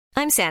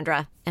I'm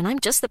Sandra, and I'm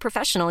just the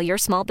professional your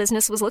small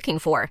business was looking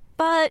for.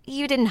 But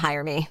you didn't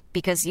hire me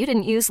because you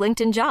didn't use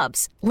LinkedIn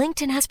Jobs.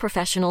 LinkedIn has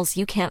professionals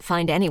you can't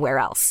find anywhere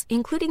else,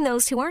 including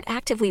those who aren't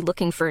actively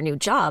looking for a new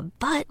job,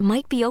 but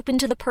might be open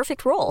to the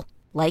perfect role,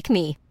 like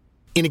me.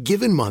 In a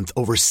given month,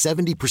 over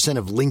 70%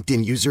 of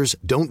LinkedIn users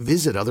don't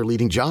visit other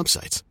leading job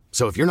sites.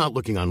 So if you're not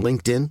looking on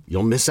LinkedIn,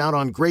 you'll miss out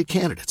on great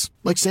candidates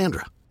like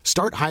Sandra.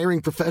 Start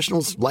hiring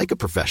professionals like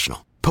a professional.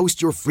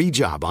 Post your free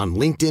job on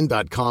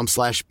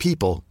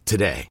linkedin.com/people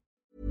today.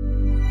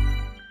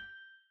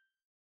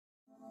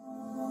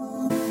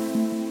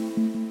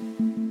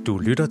 Du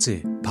lytter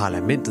til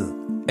Parlamentet,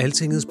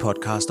 Altingets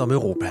podcast om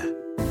Europa.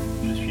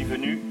 Je suis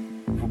venu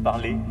vous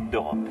parler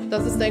d'Europe.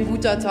 Das ist ein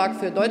guter Tag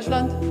für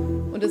Deutschland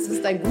und es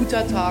ist ein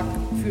guter Tag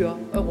für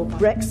Europa.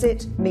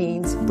 Brexit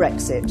means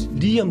Brexit.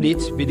 Lige om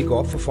lidt vil det gå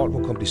op for folk,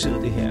 hvor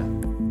kompliceret det her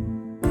er.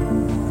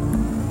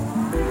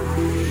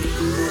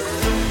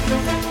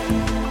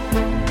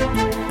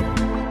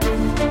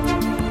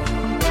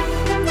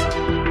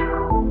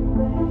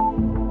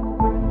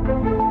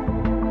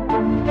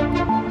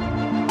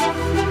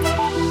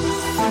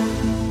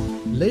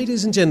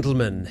 Ladies and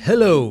gentlemen,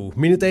 hello,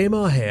 mine damer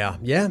og herrer.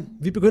 Ja,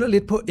 vi begynder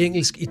lidt på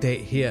engelsk i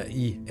dag her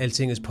i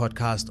Altingets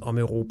podcast om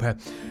Europa.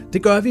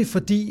 Det gør vi,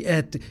 fordi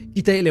at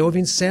i dag laver vi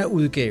en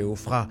særudgave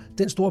fra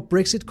den store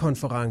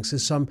Brexit-konference,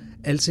 som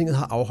Altinget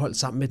har afholdt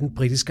sammen med den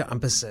britiske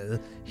ambassade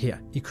her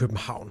i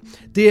København.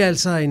 Det er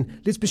altså en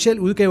lidt speciel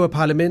udgave af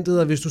parlamentet,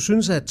 og hvis du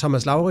synes, at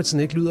Thomas Lauridsen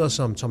ikke lyder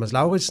som Thomas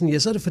Lauridsen, ja,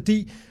 så er det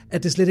fordi,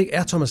 at det slet ikke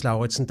er Thomas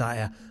Lauridsen, der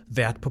er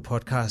vært på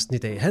podcasten i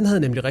dag. Han havde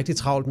nemlig rigtig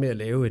travlt med at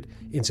lave et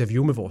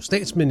interview med vores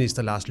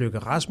statsminister Lars Løkke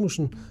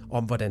Rasmussen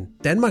om, hvordan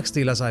Danmark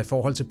stiller sig i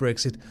forhold til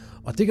Brexit,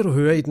 og det kan du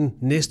høre i den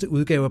næste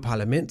udgave af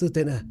parlamentet.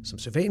 Den er som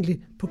sædvanligt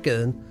på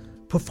gaden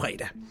på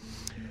fredag.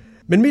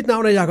 Men mit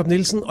navn er Jakob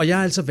Nielsen, og jeg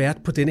er altså vært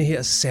på denne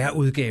her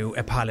særudgave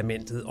af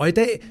parlamentet. Og i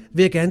dag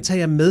vil jeg gerne tage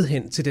jer med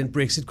hen til den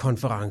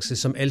Brexit-konference,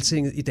 som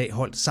Altinget i dag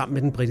holdt sammen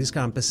med den britiske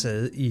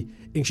ambassade i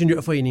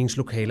Ingeniørforeningens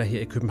lokaler her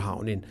i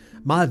København. En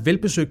meget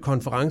velbesøgt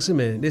konference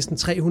med næsten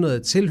 300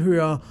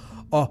 tilhørere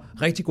og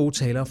rigtig gode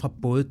talere fra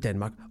både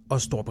Danmark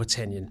og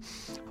Storbritannien.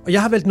 Og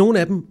jeg har valgt nogle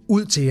af dem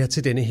ud til jer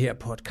til denne her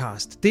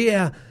podcast. Det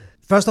er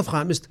først og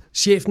fremmest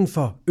chefen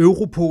for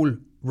Europol,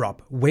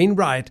 Rob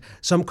Wainwright,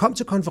 som kom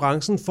til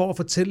konferencen for at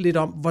fortælle lidt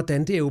om,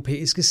 hvordan det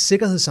europæiske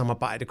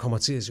sikkerhedssamarbejde kommer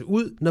til at se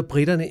ud, når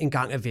britterne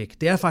engang er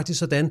væk. Det er faktisk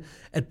sådan,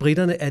 at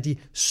britterne er de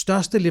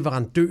største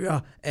leverandører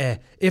af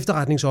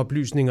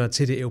efterretningsoplysninger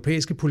til det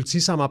europæiske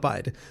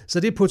politisamarbejde, så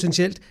det er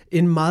potentielt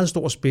en meget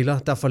stor spiller,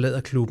 der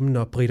forlader klubben,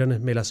 når britterne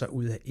melder sig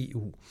ud af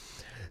EU.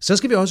 Så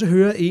skal vi også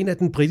høre en af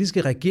den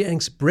britiske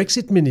regerings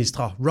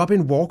Brexit-ministre.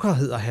 Robin Walker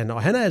hedder han,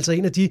 og han er altså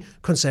en af de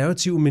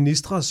konservative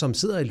ministre, som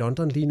sidder i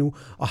London lige nu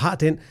og har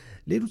den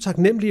lidt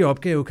utaknemmelige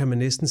opgave, kan man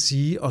næsten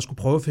sige, at skulle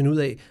prøve at finde ud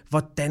af,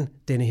 hvordan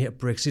denne her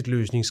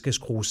Brexit-løsning skal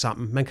skrues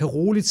sammen. Man kan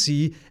roligt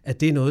sige,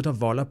 at det er noget, der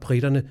volder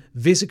britterne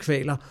visse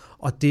kvaler,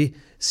 og det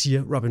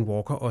siger Robin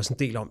Walker også en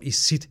del om i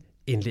sit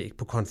indlæg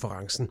på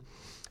konferencen.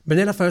 Men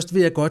allerførst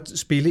vil jeg godt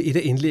spille et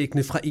af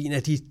indlæggene fra en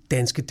af de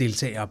danske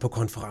deltagere på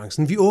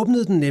konferencen. Vi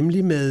åbnede den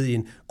nemlig med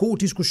en god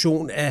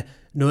diskussion af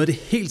noget af det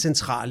helt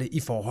centrale i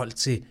forhold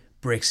til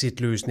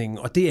Brexit-løsningen,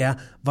 og det er,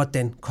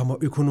 hvordan kommer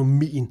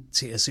økonomien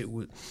til at se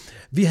ud.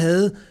 Vi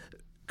havde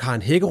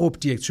Karen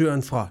Hækkerup,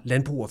 direktøren fra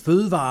Landbrug og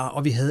Fødevare,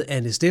 og vi havde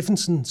Anne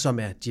Steffensen, som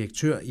er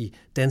direktør i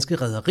Danske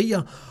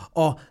Rederier,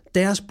 og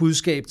deres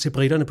budskab til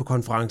britterne på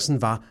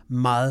konferencen var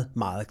meget,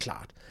 meget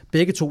klart.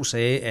 Begge to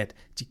sagde, at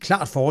de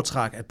klart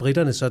foretrak, at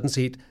britterne sådan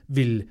set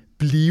ville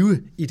blive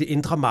i det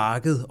indre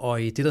marked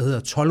og i det, der hedder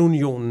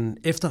toldunionen,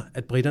 efter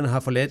at britterne har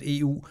forladt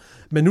EU.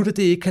 Men nu da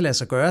det ikke kan lade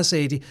sig gøre,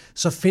 sagde de,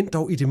 så find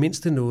dog i det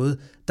mindste noget,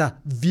 der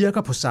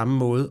virker på samme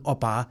måde og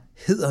bare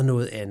hedder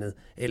noget andet.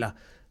 Eller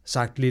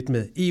sagt lidt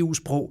med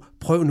EU-sprog,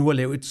 prøv nu at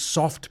lave et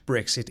soft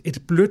Brexit, et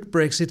blødt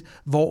Brexit,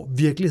 hvor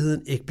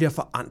virkeligheden ikke bliver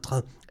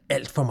forandret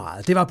alt for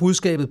meget. Det var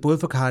budskabet både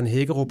for Karen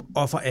Hækkerup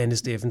og for Anne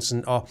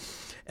Steffensen, og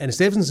Anne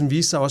Steffensen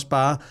viste sig også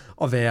bare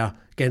at være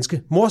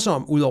ganske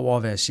morsom, udover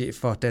at være chef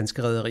for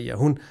Danske Rederier.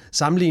 Hun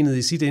sammenlignede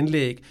i sit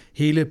indlæg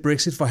hele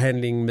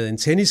Brexit-forhandlingen med en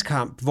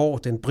tenniskamp, hvor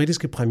den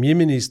britiske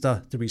premierminister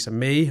Theresa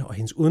May og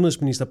hendes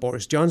udenrigsminister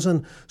Boris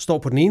Johnson står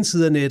på den ene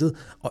side af nettet,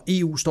 og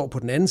EU står på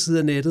den anden side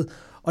af nettet.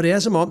 Og det er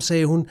som om,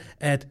 sagde hun,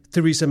 at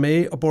Theresa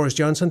May og Boris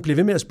Johnson bliver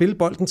ved med at spille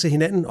bolden til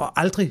hinanden og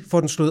aldrig får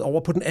den slået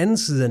over på den anden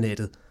side af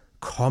nettet.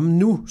 Kom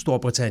nu,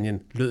 Storbritannien,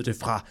 lød det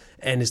fra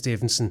Anne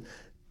Steffensen.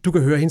 Du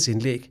kan høre hendes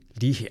indlæg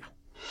lige her.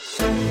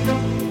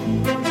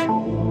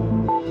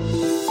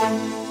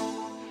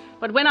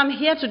 But when I'm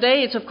here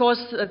today, it's of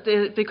course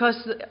because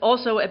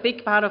also a big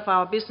part of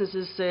our business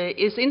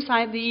is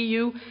inside the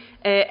EU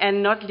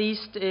and not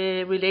least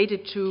related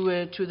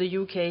to the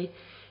UK.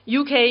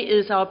 UK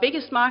is our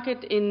biggest market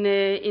in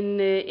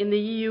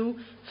the EU.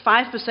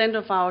 5%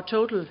 of our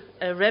total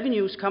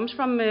revenues comes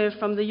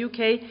from the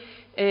UK.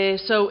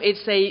 So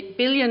it's a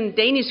billion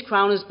Danish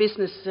kroners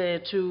business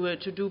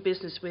to do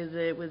business with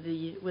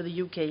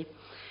the UK.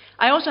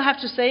 I also have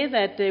to say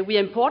that we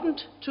are important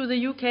to the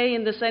UK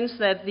in the sense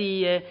that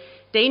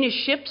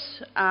Danish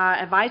ships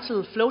are a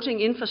vital floating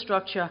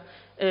infrastructure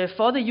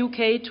for the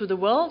UK to the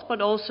world,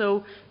 but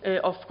also,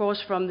 of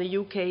course, from the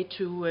UK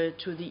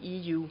to the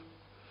EU.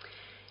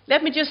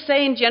 Let me just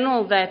say in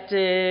general that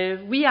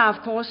we are,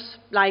 of course,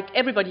 like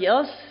everybody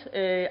else,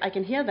 I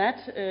can hear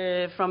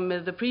that from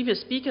the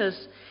previous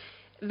speakers,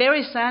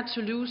 very sad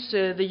to lose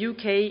the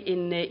UK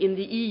in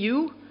the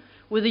EU.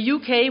 With the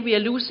UK, we are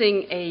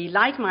losing a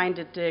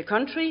like-minded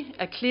country,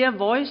 a clear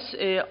voice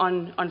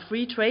on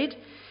free trade,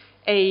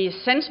 a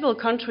sensible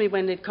country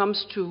when it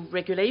comes to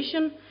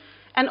regulation,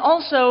 and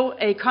also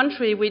a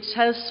country which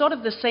has sort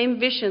of the same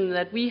vision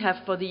that we have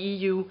for the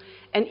EU,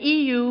 an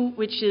EU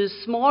which is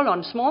small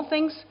on small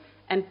things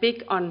and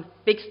big on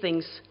big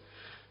things.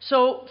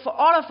 So for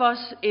all of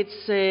us,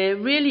 it's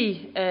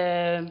really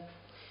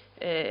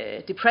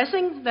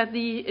depressing that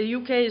the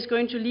UK is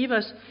going to leave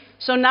us.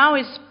 So now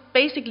it's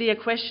basically a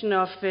question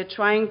of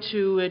trying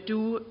to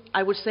do,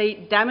 I would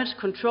say, damage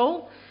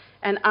control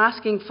and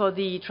asking for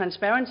the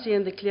transparency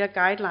and the clear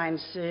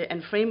guidelines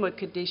and framework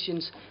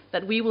conditions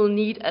that we will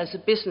need as a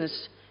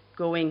business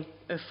going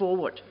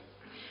forward.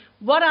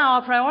 What are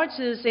our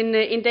priorities in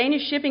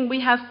Danish shipping?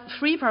 We have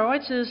 3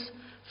 priorities.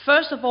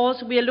 First of all,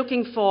 we are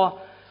looking for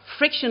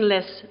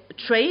frictionless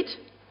trade,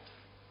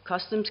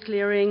 customs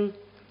clearing,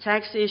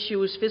 tax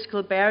issues,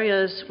 fiscal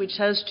barriers, which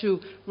has to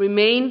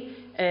remain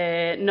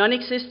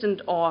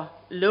non-existent or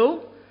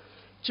low.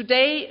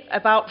 Today,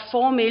 about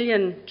 4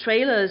 million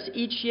trailers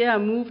each year are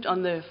moved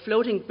on the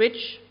floating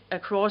bridge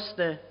across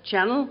the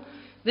channel.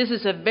 This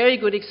is a very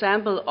good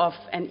example of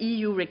an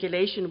EU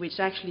regulation which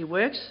actually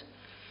works.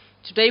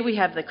 Today we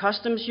have the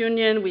customs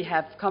union, we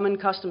have common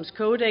customs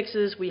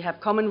codexes, we have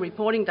common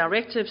reporting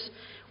directives,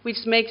 which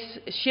makes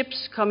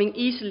ships coming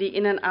easily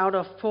in and out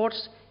of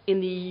ports in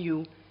the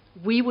EU.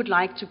 We would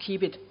like to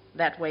keep it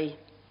that way.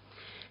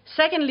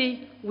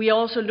 Secondly, we are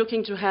also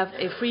looking to have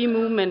a free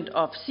movement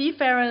of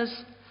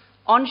seafarers,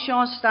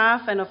 onshore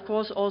staff, and of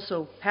course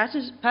also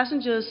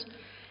passengers.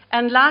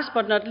 And last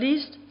but not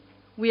least,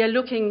 we are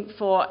looking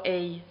for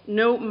a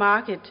no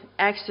market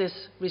access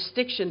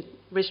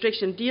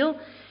restriction deal,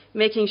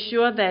 making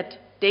sure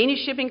that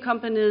Danish shipping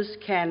companies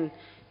can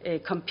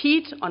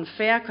compete on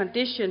fair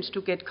conditions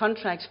to get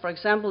contracts, for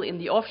example, in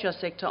the offshore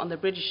sector on the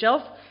British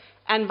shelf,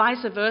 and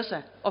vice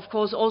versa. Of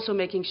course, also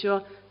making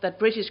sure that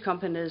British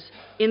companies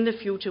in the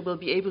future will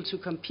be able to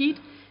compete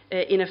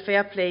in a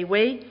fair play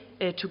way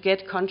to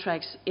get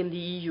contracts in the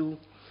EU.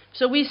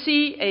 So we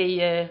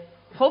see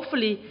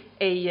hopefully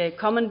a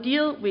common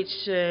deal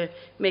which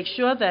makes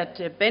sure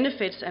that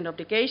benefits and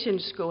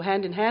obligations go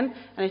hand in hand,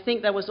 and I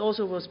think that was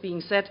also was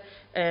being said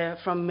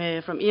from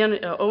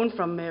Owen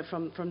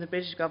from the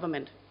British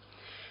government.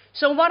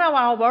 So what are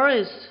our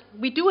worries?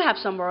 We do have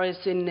some worries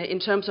in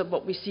terms of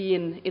what we see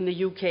in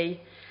the UK.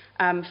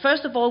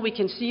 First of all, we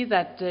can see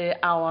that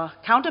our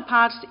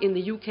counterparts in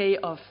the UK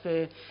of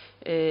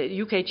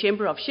UK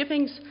Chamber of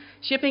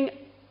Shipping,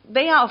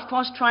 they are of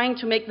course trying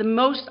to make the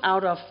most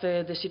out of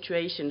the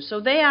situation.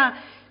 So they are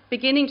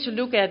beginning to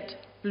look at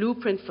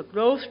blueprint for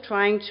growth,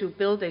 trying to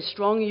build a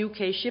strong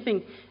UK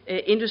shipping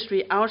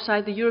industry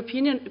outside the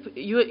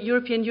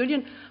European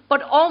Union,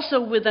 but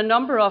also with a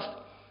number of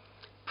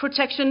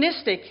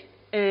protectionistic,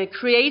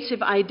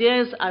 creative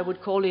ideas, I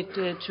would call it,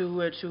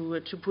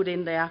 to put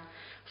in there.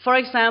 For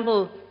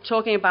example,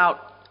 talking about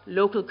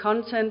local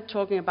content,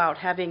 talking about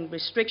having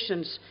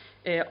restrictions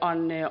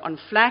on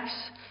flags,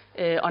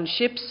 on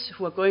ships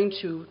who are going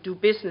to do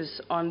business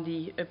on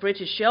the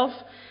British shelf,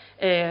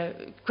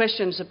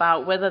 questions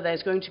about whether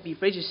there's going to be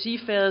British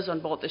seafarers on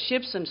board the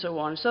ships and so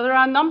on. So there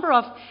are a number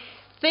of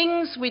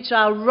things which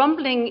are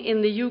rumbling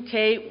in the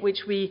UK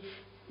which we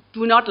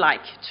do not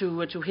like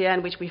to hear,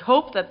 and which we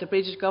hope that the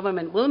British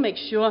government will make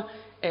sure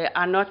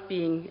are not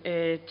being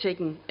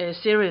taken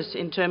serious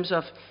in terms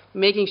of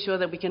making sure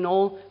that we can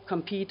all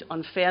compete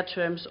on fair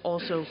terms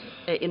also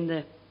in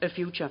the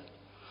future.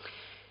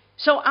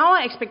 So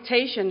our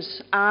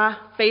expectations are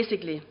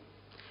basically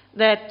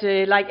that,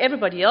 like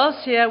everybody else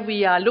here,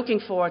 we are looking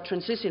for a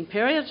transition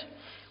period.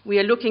 We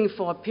are looking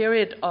for a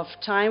period of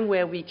time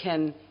where we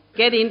can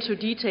get into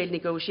detailed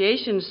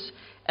negotiations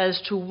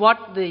as to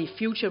what the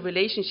future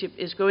relationship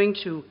is going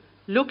to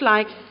look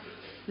like.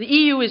 The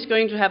EU is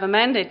going to have a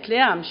mandate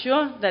clear, I'm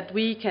sure, that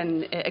we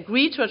can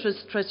agree to a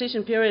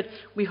transition period.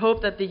 We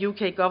hope that the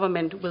UK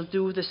government will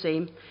do the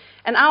same.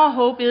 And our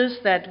hope is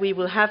that we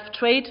will have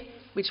trade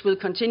which will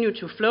continue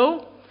to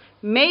flow,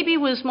 maybe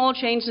with small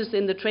changes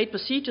in the trade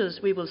procedures,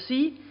 we will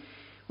see.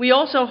 We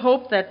also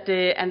hope that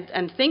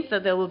and think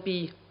that there will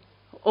be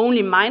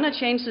only minor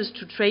changes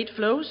to trade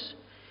flows.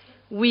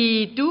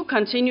 We do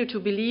continue to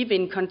believe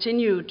in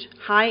continued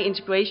high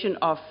integration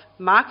of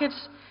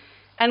markets,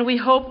 and we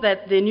hope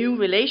that the new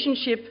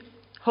relationship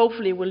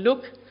hopefully will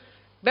look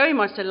very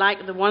much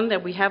like the one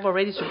that we have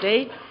already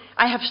today.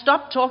 I have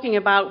stopped talking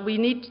about we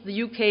need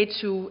the UK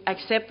to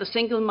accept the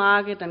single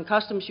market and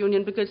customs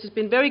union, because it's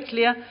been very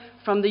clear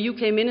from the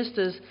UK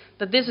ministers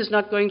that this is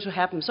not going to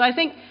happen. So I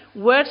think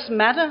words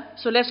matter,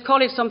 so let's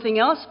call it something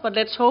else, but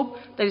let's hope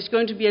that it's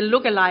going to be a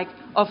look-alike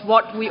of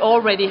what we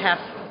already have.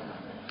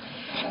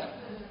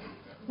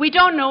 We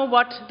don't know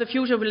what the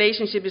future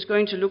relationship is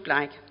going to look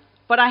like.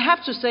 But I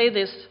have to say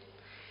this.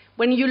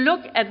 When you look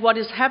at what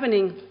is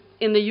happening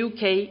in the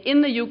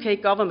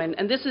UK government,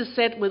 and this is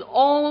said with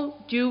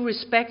all due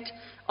respect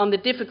on the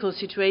difficult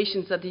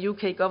situations that the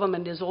UK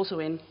government is also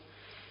in,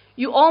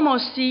 you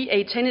almost see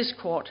a tennis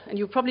court, and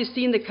you've probably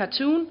seen the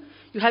cartoon.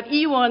 You have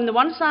EU on the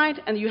one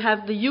side, and you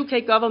have the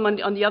UK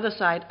government on the other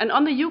side. And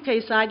on the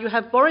UK side, you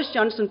have Boris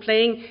Johnson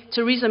playing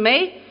Theresa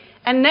May,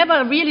 and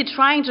never really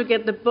trying to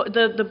get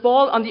the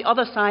ball on the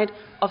other side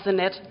of the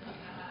net.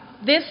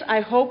 This, I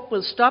hope,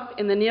 will stop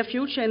in the near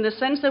future in the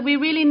sense that we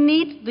really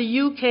need the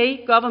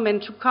UK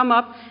government to come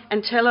up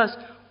and tell us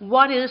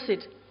what is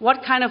it,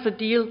 what kind of a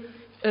deal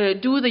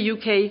do the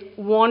UK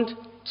want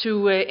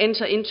to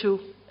enter into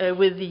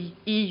with the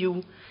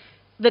EU.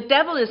 The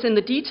devil is in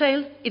the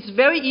detail. It's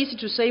very easy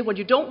to say what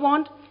you don't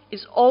want.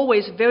 It's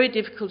always very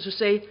difficult to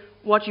say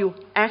what you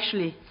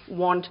actually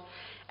want.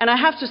 And I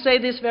have to say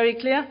this very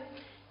clear.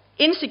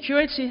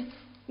 Insecurity,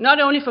 not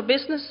only for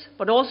business,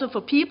 but also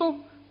for people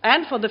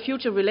and for the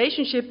future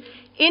relationship,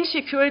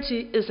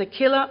 insecurity is a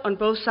killer on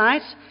both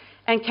sides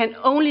and can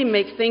only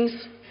make things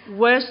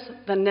worse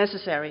than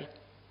necessary.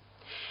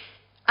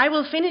 I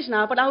will finish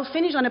now, but I will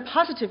finish on a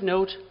positive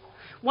note.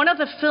 One of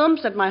the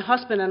films that my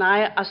husband and I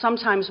are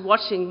sometimes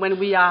watching when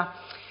we are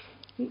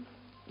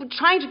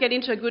trying to get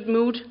into a good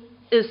mood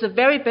is The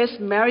Very Best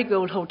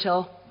Marigold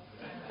Hotel.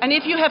 And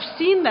if you have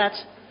seen that,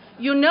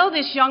 you know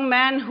this young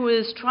man who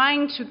is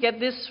trying to get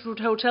this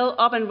hotel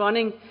up and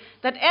running,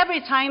 that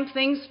every time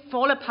things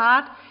fall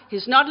apart,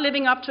 he's not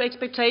living up to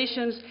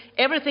expectations,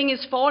 everything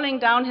is falling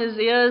down his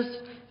ears,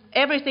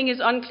 everything is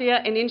unclear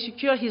and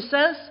insecure, he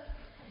says,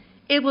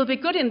 it will be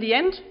good in the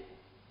end,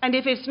 and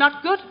if it's not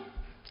good,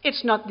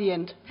 it's not the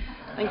end.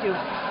 Thank you.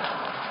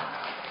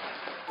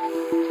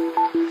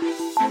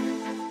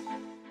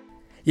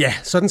 Ja,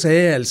 sådan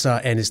sagde altså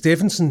Anne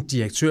Steffensen,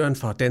 direktøren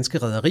for Danske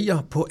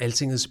Rederier, på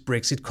Altingets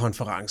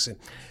Brexit-konference.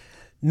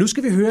 Nu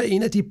skal vi høre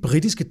en af de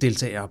britiske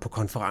deltagere på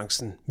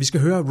konferencen. Vi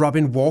skal høre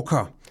Robin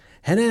Walker.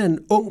 Han er en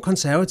ung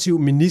konservativ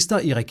minister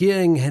i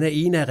regeringen. Han er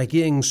en af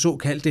regeringens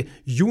såkaldte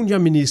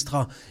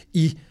juniorministre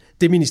i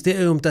det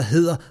ministerium, der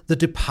hedder The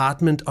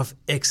Department of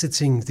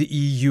Exiting the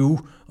EU,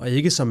 og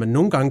ikke som man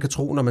nogle gange kan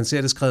tro, når man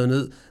ser det skrevet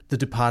ned, The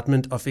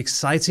Department of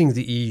Exciting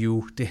the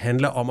EU. Det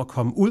handler om at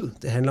komme ud.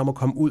 Det handler om at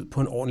komme ud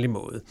på en ordentlig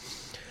måde.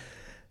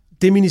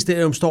 Det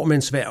ministerium står med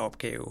en svær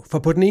opgave, for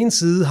på den ene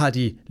side har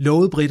de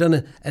lovet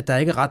briterne, at der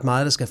ikke er ret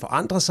meget, der skal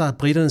forandre sig.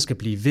 Briterne skal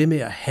blive ved med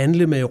at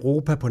handle med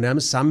Europa på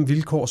nærmest samme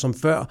vilkår som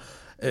før.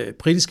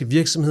 Britiske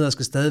virksomheder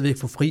skal stadigvæk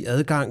få fri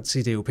adgang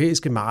til det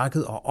europæiske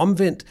marked og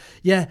omvendt.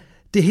 Ja,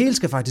 det hele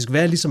skal faktisk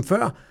være ligesom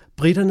før.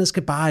 Briterne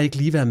skal bare ikke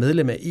lige være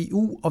medlem af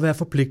EU og være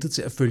forpligtet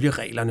til at følge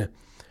reglerne.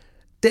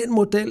 Den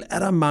model er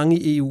der mange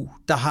i EU,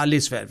 der har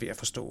lidt svært ved at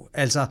forstå.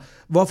 Altså,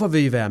 hvorfor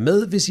vil I være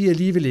med, hvis I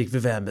alligevel ikke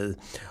vil være med?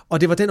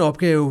 Og det var den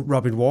opgave,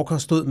 Robin Walker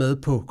stod med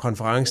på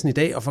konferencen i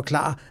dag og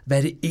forklare,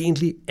 hvad det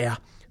egentlig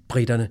er,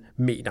 briterne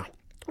mener.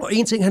 Og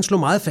en ting, han slog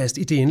meget fast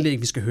i det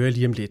indlæg, vi skal høre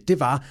lige om lidt, det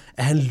var,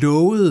 at han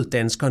lovede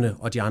danskerne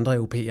og de andre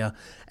europæere,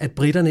 at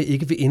briterne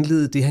ikke vil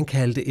indlede det, han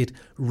kaldte et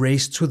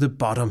race to the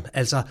bottom.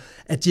 Altså,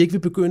 at de ikke vil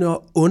begynde at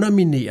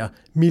underminere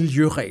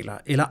miljøregler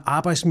eller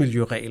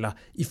arbejdsmiljøregler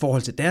i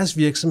forhold til deres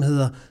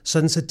virksomheder,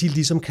 sådan så de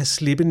ligesom kan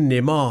slippe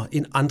nemmere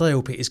end andre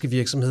europæiske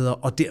virksomheder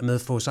og dermed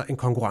få sig en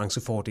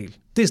konkurrencefordel.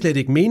 Det er slet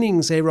ikke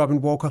meningen, sagde Robin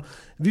Walker.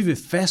 Vi vil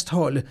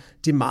fastholde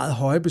det meget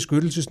høje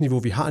beskyttelsesniveau,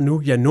 vi har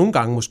nu. Ja, nogle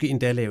gange måske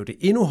endda lave det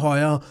endnu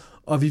højere,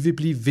 og vi vil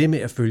blive ved med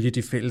at følge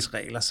de fælles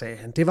regler, sagde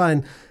han. Det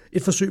var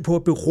et forsøg på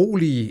at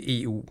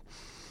berolige EU.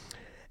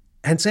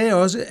 Han sagde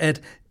også,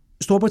 at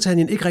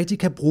Storbritannien ikke rigtig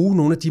kan bruge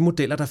nogle af de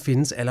modeller, der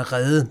findes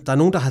allerede. Der er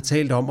nogen, der har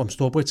talt om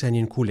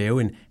Storbritannien kunne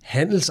lave en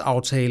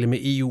handelsaftale med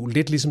EU,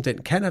 lidt ligesom den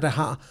Canada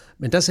har,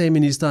 men der sagde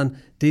ministeren,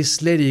 det er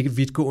slet ikke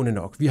vidtgående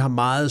nok. Vi har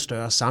meget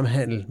større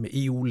samhandel med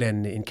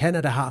EU-landene, end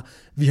Canada har.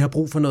 Vi har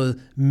brug for noget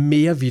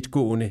mere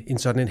vidtgående end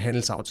sådan en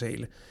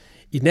handelsaftale.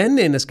 I den anden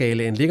ende af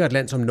skalaen ligger et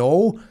land som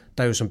Norge,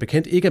 der jo som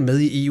bekendt ikke er med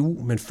i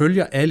EU, men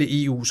følger alle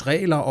EU's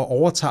regler og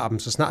overtager dem,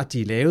 så snart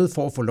de er lavet,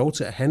 for at få lov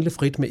til at handle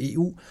frit med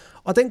EU.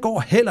 Og den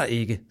går heller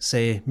ikke,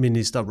 sagde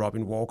minister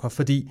Robin Walker,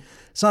 fordi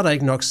så er der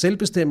ikke nok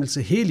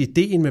selvbestemmelse. Hele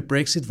ideen med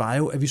Brexit var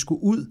jo, at vi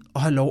skulle ud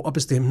og have lov at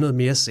bestemme noget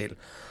mere selv.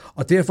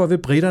 Og derfor vil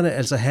briterne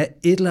altså have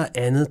et eller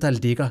andet, der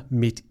ligger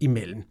midt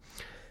imellem.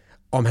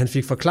 Om han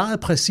fik forklaret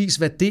præcis,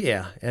 hvad det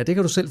er, ja, det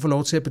kan du selv få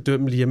lov til at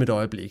bedømme lige om et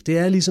øjeblik. Det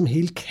er ligesom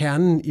hele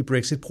kernen i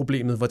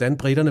Brexit-problemet, hvordan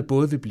briterne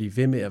både vil blive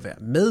ved med at være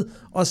med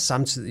og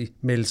samtidig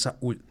melde sig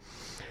ud.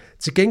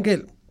 Til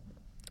gengæld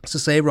så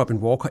sagde Robin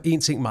Walker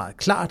en ting meget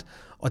klart,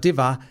 og det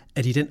var,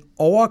 at i den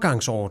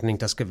overgangsordning,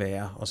 der skal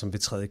være, og som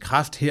vil træde i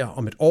kraft her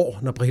om et år,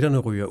 når briterne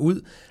ryger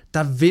ud,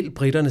 der vil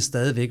briterne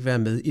stadigvæk være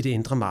med i det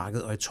indre marked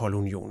og i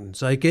toldunionen.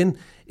 Så igen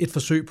et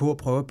forsøg på at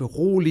prøve at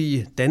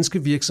berolige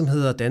danske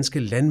virksomheder, danske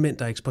landmænd,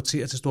 der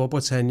eksporterer til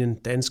Storbritannien,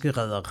 danske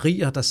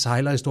rederier, der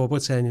sejler i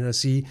Storbritannien, og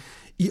sige,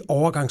 i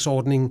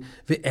overgangsordningen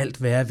vil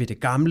alt være ved det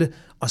gamle,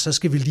 og så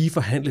skal vi lige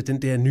forhandle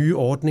den der nye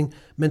ordning,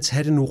 men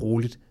tag det nu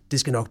roligt. Det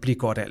skal nok blive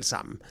godt alt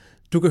sammen.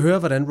 Du kan høre,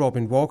 hvordan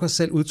Robin Walker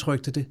selv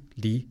udtrykte det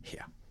lige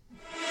her.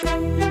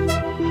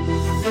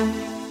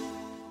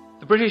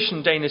 The British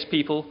and Danish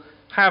people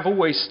have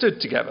always stood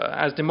together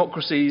as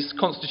democracies,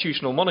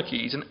 constitutional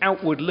monarchies, and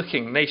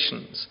outward-looking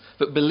nations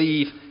that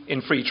believe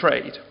in free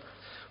trade.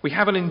 We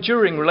have an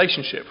enduring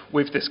relationship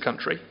with this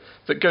country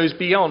that goes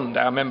beyond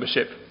our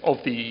membership of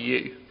the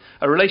EU,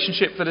 a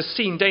relationship that has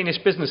seen Danish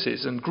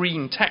businesses and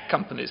green tech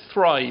companies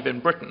thrive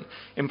in Britain,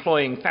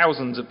 employing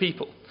thousands of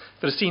people,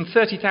 that has seen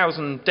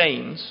 30,000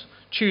 Danes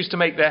choose to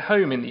make their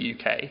home in the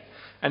UK,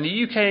 and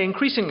the UK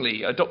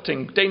increasingly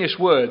adopting Danish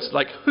words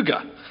like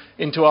hygge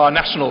into our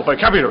national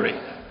vocabulary.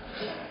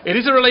 It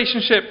is a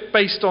relationship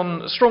based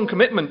on a strong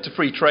commitment to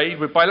free trade,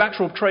 with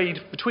bilateral trade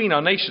between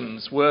our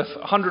nations worth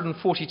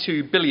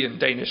 142 billion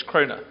Danish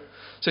kroner.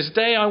 So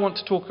today I want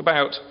to talk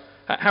about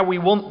how we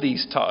want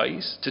these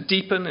ties to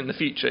deepen in the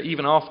future,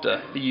 even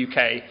after the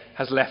UK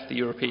has left the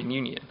European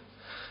Union.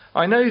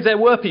 I know there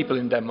were people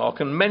in Denmark,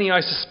 and many I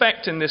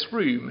suspect in this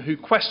room, who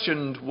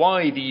questioned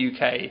why the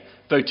UK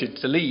voted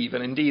to leave.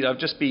 And indeed, I've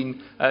just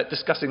been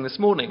discussing this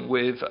morning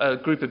with a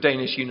group of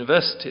Danish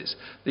universities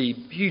the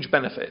huge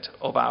benefit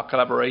of our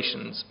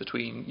collaborations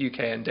between UK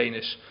and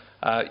Danish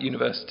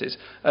universities.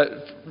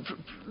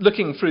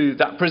 Looking through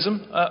that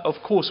prism, of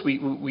course,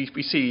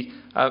 we see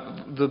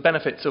the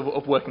benefits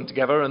of working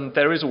together, and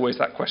there is always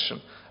that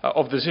question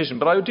of the decision.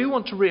 But I do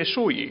want to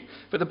reassure you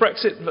that the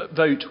Brexit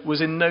vote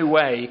was in no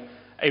way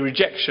a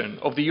rejection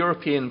of the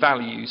European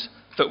values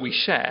that we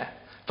share,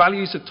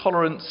 values of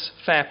tolerance,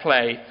 fair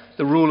play,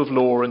 the rule of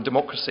law and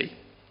democracy.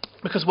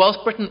 Because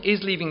whilst Britain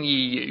is leaving the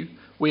EU,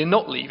 we are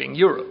not leaving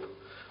Europe.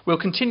 We'll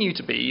continue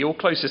to be your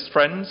closest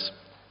friends,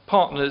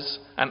 partners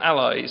and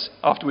allies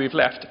after we've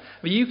left.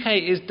 The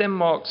UK is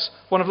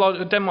one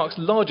of Denmark's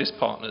largest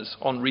partners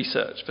on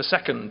research, for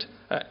second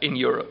in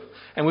Europe.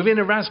 And within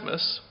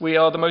Erasmus, we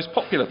are the most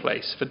popular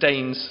place for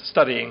Danes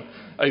studying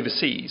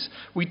overseas.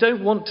 We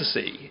don't want to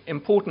see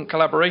important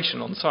collaboration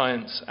on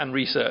science and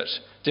research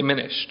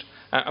diminished.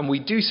 And we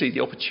do see the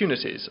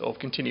opportunities of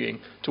continuing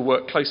to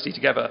work closely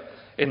together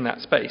in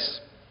that space.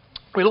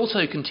 We'll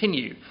also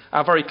continue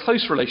our very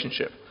close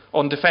relationship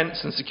on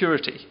defence and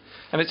security.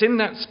 And it's in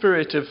that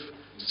spirit of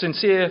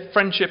sincere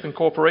friendship and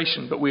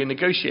cooperation that we are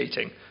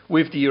negotiating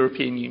with the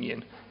European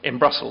Union in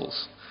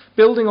Brussels,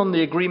 building on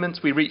the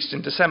agreements we reached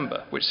in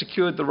December, which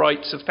secured the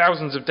rights of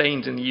thousands of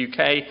Danes in the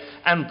UK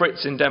and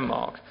Brits in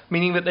Denmark,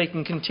 meaning that they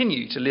can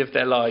continue to live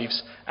their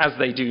lives as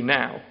they do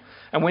now.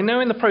 And we're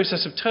now in the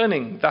process of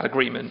turning that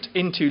agreement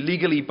into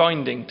legally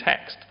binding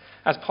text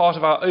as part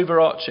of our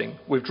overarching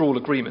withdrawal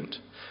agreement.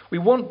 We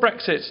want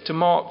Brexit to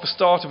mark the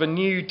start of a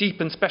new, deep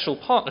and special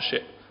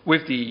partnership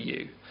with the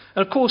EU.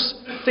 And of course,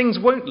 things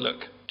won't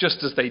look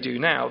just as they do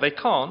now. They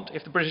can't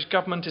if the British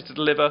government is to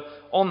deliver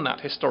on that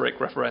historic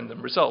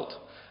referendum result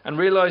and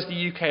realise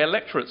the UK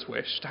electorate's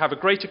wish to have a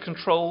greater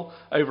control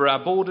over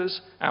our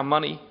borders, our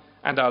money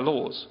and our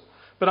laws.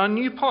 But our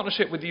new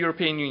partnership with the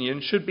European Union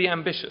should be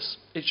ambitious.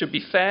 It should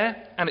be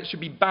fair and it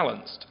should be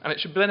balanced, and it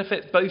should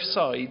benefit both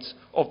sides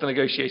of the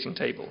negotiating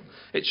table.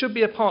 It should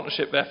be a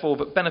partnership, therefore,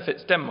 that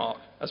benefits Denmark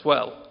as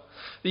well.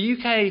 The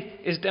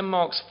UK is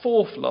Denmark's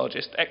fourth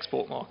largest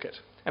export market,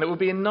 and it would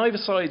be in neither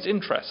side's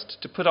interest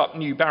to put up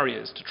new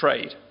barriers to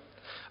trade.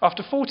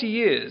 After 40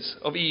 years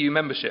of EU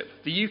membership,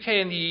 the UK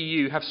and the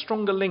EU have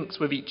stronger links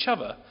with each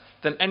other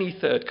than any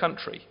third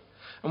country.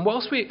 And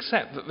whilst we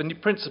accept that the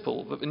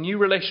principle that the new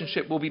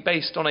relationship will be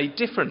based on a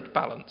different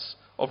balance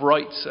of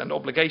rights and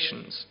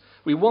obligations,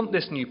 we want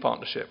this new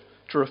partnership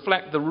to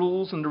reflect the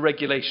rules and the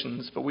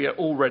regulations that we are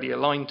already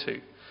aligned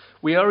to.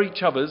 We are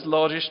each other's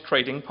largest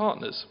trading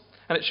partners,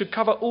 and it should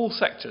cover all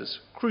sectors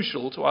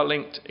crucial to our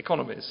linked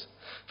economies.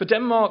 For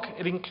Denmark,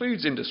 it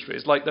includes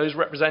industries like those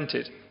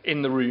represented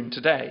in the room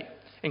today,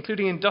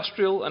 including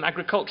industrial and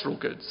agricultural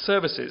goods,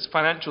 services,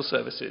 financial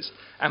services,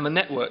 and the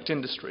networked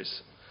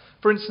industries.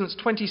 For instance,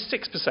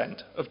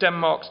 26% of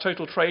Denmark's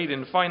total trade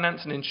in the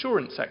finance and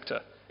insurance sector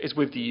is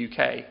with the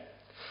UK.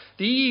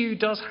 The EU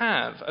does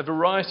have a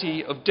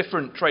variety of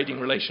different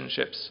trading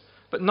relationships,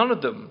 but none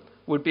of them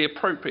would be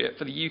appropriate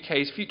for the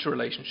UK's future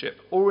relationship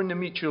or in the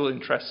mutual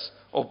interests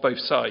of both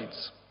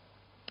sides.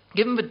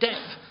 Given the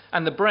depth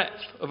and the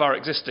breadth of our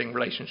existing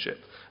relationship,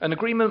 an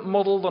agreement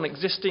modelled on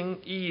existing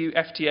EU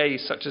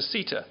FTAs such as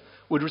CETA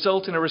would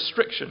result in a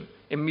restriction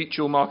in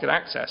mutual market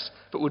access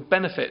that would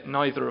benefit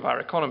neither of our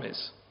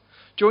economies.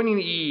 Joining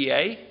the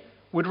EEA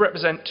would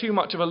represent too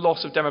much of a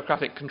loss of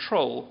democratic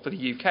control for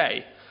the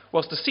UK,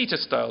 whilst a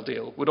CETA-style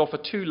deal would offer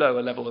too low a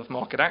level of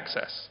market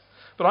access.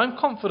 But I'm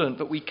confident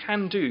that we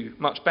can do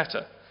much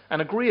better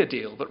and agree a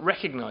deal that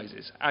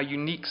recognises our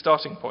unique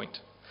starting point.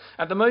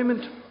 At the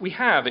moment, we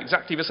have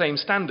exactly the same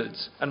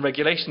standards and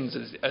regulations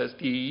as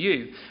the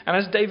EU, and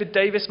as David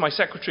Davis, my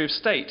Secretary of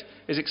State,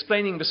 is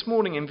explaining this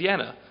morning in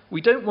Vienna,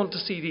 we don't want to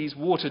see these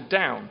watered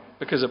down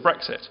because of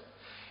Brexit.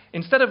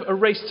 Instead of a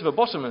race to the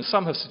bottom, as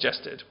some have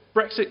suggested,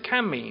 Brexit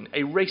can mean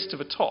a race to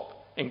the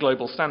top in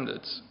global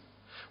standards.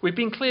 We've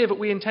been clear that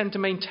we intend to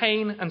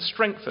maintain and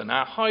strengthen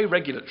our high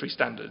regulatory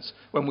standards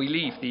when we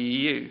leave the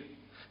EU.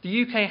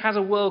 The UK has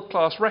a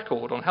world-class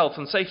record on health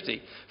and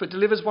safety, but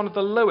delivers one of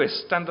the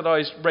lowest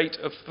standardised rate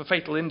of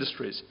fatal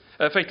injuries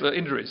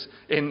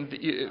in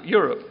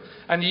Europe.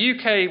 And the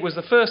UK was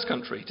the first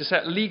country to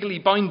set legally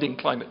binding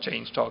climate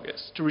change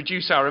targets to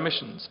reduce our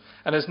emissions,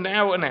 and has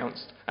now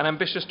announced an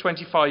ambitious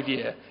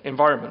 25-year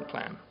environment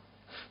plan.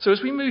 So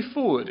as we move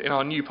forward in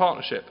our new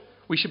partnership,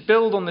 we should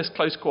build on this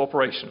close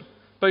cooperation,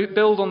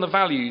 build on the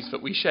values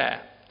that we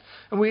share.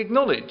 And we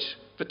acknowledge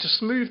that to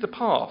smooth the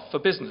path for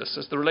business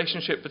as the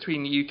relationship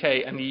between the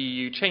UK and the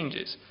EU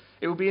changes,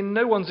 it will be in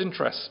no one's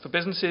interest for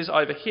businesses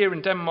either here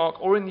in Denmark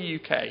or in the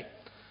UK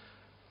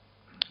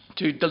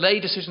to delay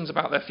decisions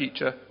about their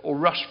future or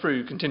rush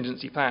through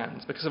contingency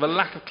plans because of a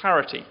lack of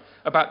clarity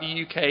about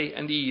the UK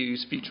and the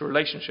EU's future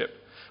relationship,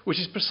 which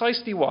is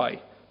precisely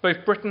why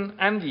both Britain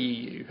and the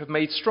EU have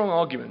made strong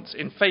arguments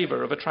in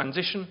favour of a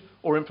transition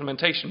or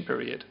implementation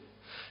period.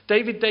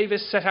 David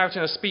Davis set out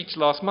in a speech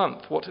last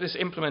month what this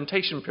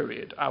implementation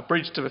period, our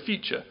bridge to the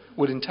future,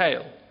 would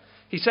entail.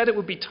 He said it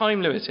would be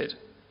time limited,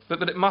 but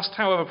that it must,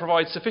 however,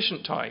 provide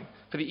sufficient time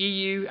for the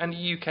EU and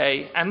the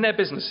UK and their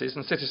businesses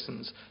and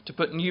citizens to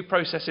put new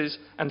processes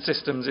and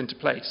systems into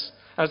place.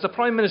 And as the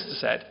Prime Minister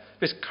said,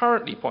 this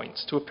currently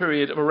points to a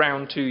period of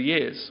around 2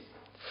 years.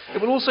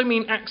 It will also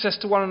mean access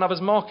to one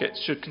another's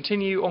markets should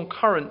continue on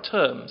current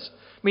terms,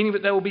 meaning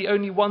that there will be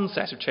only one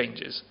set of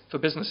changes for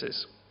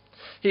businesses.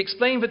 He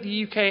explained that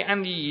the UK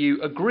and the EU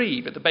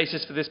agree that the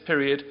basis for this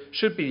period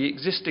should be the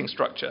existing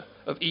structure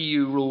of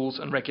EU rules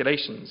and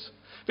regulations.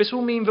 This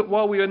will mean that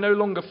while we are no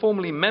longer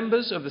formally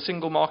members of the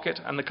single market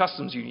and the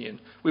customs union,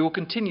 we will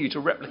continue to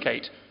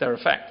replicate their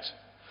effect.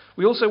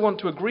 We also want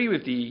to agree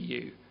with the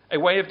EU a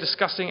way of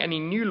discussing any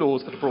new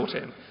laws that are brought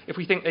in if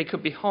we think they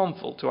could be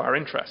harmful to our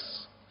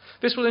interests.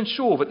 This will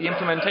ensure that the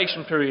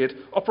implementation period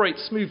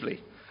operates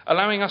smoothly,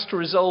 allowing us to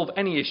resolve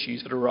any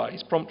issues that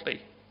arise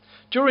promptly.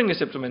 During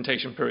this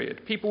implementation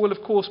period, people will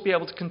of course be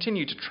able to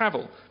continue to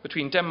travel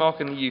between Denmark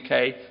and the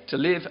UK to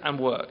live and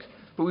work,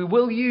 but we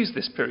will use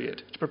this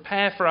period to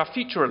prepare for our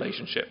future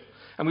relationship,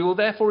 and we will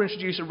therefore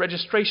introduce a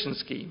registration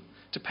scheme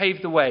to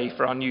pave the way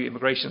for our new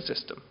immigration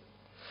system.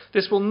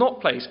 This will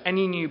not place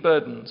any new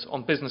burdens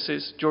on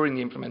businesses during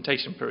the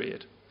implementation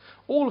period.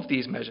 All of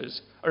these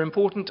measures are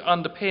important to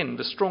underpin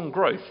the strong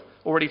growth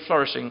already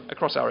flourishing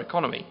across our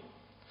economy.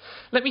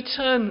 Let me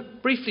turn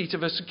briefly to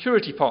the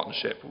security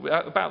partnership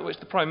about which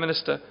the Prime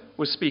Minister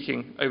was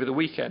speaking over the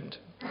weekend.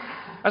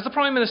 As the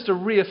Prime Minister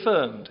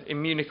reaffirmed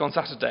in Munich on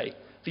Saturday,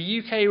 the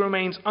UK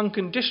remains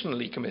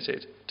unconditionally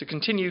committed to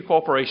continue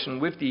cooperation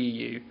with the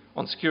EU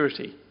on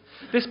security.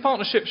 This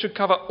partnership should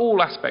cover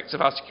all aspects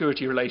of our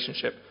security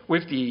relationship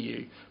with the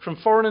EU, from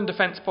foreign and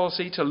defence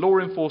policy to law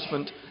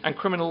enforcement and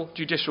criminal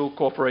judicial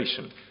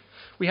cooperation.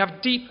 We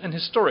have deep and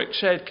historic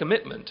shared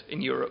commitment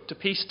in Europe to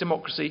peace,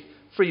 democracy,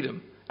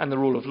 freedom and the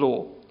rule of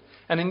law.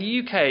 And in the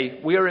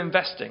UK, we are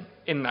investing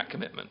in that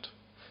commitment.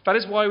 That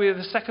is why we are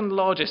the second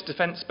largest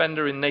defence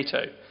spender in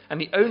NATO and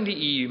the only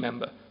EU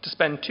member to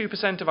spend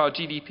 2% of our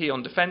GDP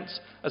on defence,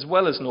 as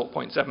well as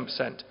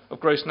 0.7% of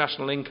gross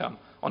national income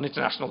on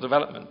international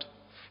development.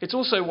 It's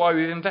also why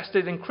we've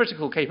invested in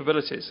critical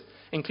capabilities,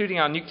 including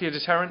our nuclear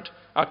deterrent,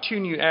 our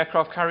 2 new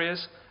aircraft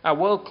carriers, our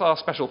world-class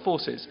special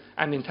forces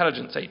and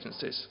intelligence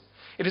agencies.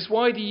 It is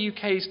why the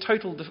UK's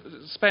total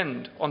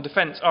spend on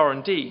defence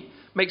R&D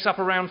makes up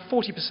around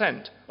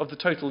 40% of the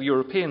total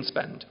European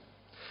spend.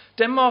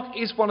 Denmark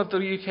is one of the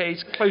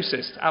UK's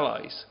closest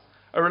allies,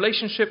 a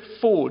relationship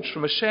forged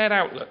from a shared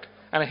outlook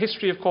and a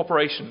history of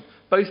cooperation,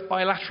 both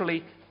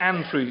bilaterally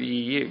and through the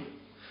EU.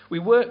 We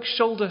work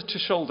shoulder to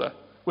shoulder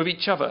with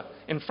each other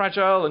in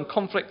fragile and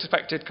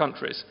conflict-affected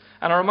countries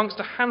and are amongst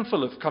a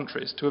handful of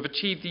countries to have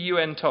achieved the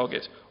UN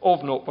target of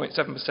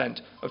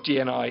 0.7% of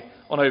GNI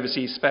on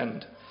overseas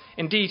spend.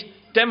 Indeed,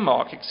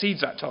 Denmark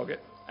exceeds that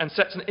target and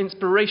sets an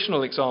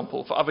inspirational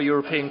example for other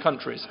European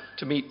countries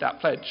to meet that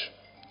pledge.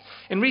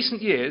 In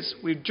recent years,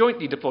 we've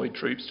jointly deployed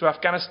troops to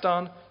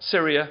Afghanistan,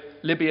 Syria,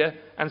 Libya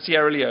and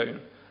Sierra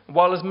Leone,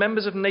 while as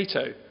members of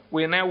NATO,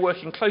 we are now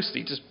working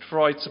closely to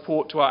provide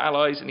support to our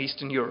allies in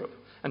Eastern Europe,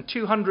 and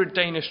 200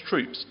 Danish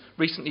troops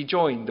recently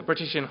joined the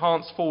British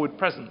Enhanced Forward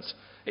Presence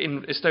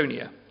in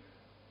Estonia.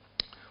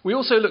 We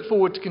also look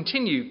forward to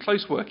continue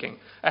close working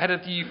ahead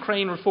of the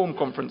Ukraine Reform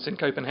Conference in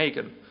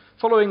Copenhagen,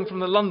 following from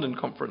the London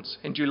Conference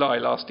in July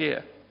last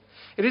year.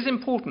 It is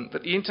important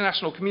that the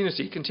international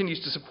community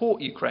continues to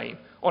support Ukraine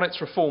on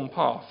its reform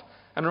path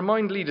and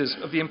remind leaders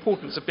of the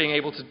importance of being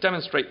able to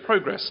demonstrate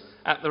progress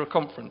at the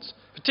conference,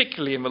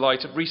 particularly in the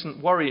light of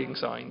recent worrying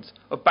signs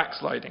of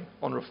backsliding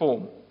on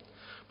reform.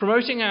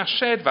 Promoting our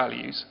shared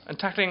values and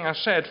tackling our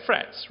shared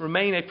threats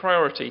remain a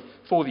priority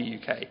for the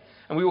UK,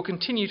 and we will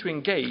continue to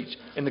engage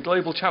in the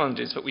global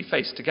challenges that we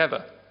face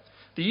together.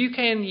 The UK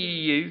and the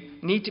EU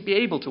need to be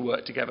able to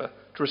work together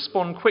to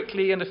respond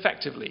quickly and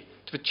effectively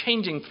to the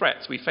changing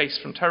threats we face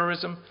from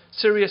terrorism,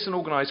 serious and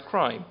organised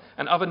crime,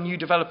 and other new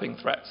developing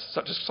threats,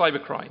 such as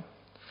cybercrime.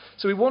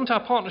 So we want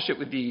our partnership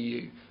with the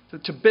EU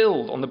to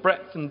build on the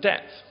breadth and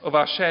depth of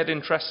our shared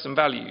interests and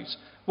values,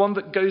 one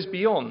that goes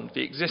beyond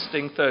the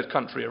existing third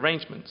country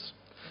arrangements.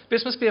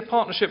 This must be a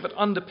partnership that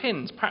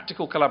underpins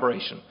practical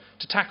collaboration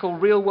to tackle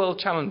real-world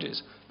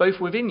challenges,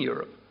 both within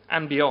Europe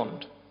and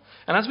beyond.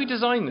 And as we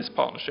design this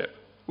partnership,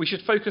 we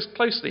should focus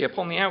closely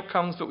upon the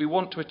outcomes that we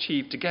want to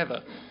achieve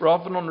together,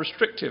 rather than on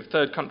restrictive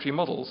third-country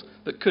models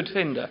that could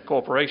hinder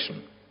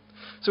cooperation.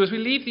 So as we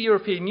leave the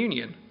European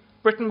Union,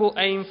 Britain will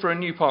aim for a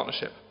new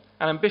partnership,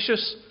 an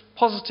ambitious,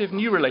 positive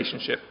new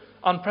relationship,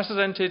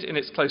 unprecedented in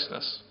its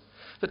closeness,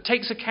 that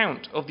takes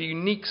account of the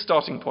unique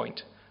starting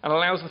point and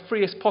allows the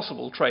freest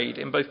possible trade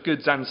in both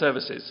goods and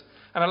services,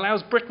 and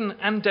allows Britain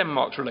and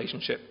Denmark's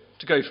relationship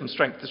to go from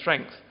strength to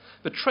strength.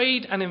 The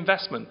trade and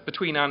investment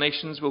between our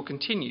nations will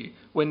continue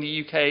when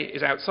the UK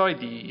is outside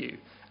the EU,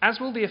 as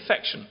will the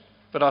affection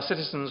that our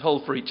citizens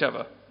hold for each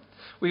other.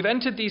 We've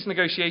entered these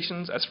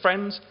negotiations as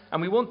friends,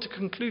 and we want to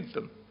conclude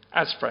them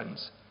as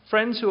friends.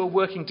 Friends who are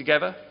working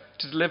together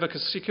to deliver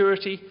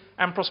security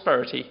and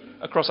prosperity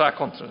across our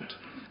continent.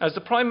 As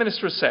the Prime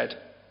Minister has said,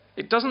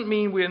 it doesn't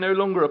mean we are no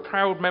longer a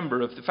proud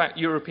member of the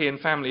European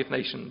family of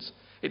nations.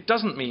 It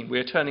doesn't mean we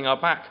are turning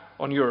our back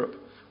on Europe.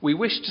 We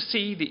wish to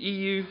see the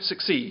EU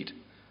succeed.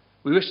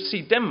 We wish to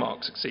see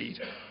Denmark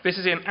succeed. This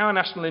is in our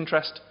national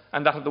interest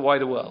and that of the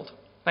wider world.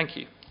 Thank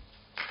you.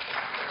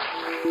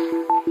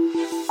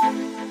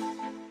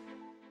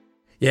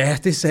 Ja,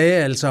 det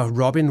sagde altså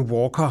Robin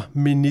Walker,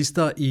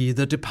 minister i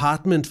The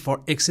Department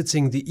for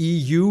Exiting the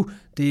EU.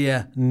 Det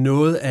er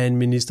noget af en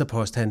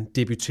ministerpost, han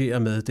debuterer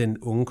med, den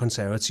unge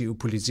konservative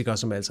politiker,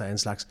 som altså er en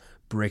slags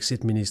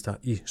Brexit-minister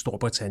i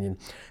Storbritannien.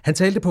 Han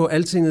talte på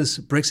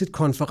Altingets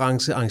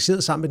Brexit-konference,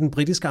 arrangeret sammen med den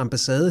britiske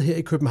ambassade her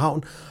i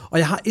København, og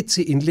jeg har et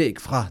til indlæg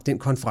fra den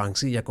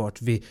konference, jeg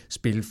godt vil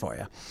spille for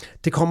jer.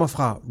 Det kommer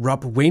fra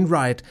Rob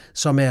Wainwright,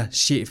 som er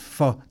chef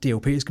for det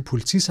europæiske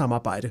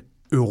politisamarbejde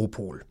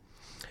Europol.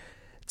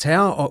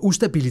 Terror og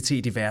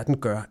ustabilitet i verden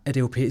gør, at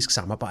europæisk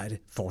samarbejde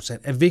fortsat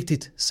er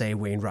vigtigt, sagde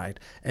Wainwright.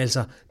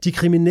 Altså, de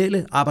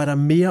kriminelle arbejder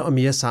mere og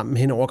mere sammen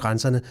hen over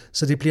grænserne,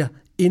 så det bliver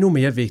endnu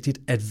mere vigtigt,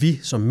 at vi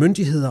som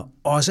myndigheder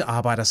også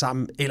arbejder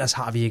sammen, ellers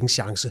har vi ikke en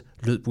chance,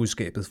 lød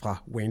budskabet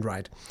fra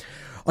Wainwright.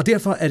 Og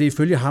derfor er det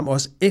ifølge ham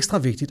også ekstra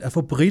vigtigt at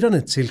få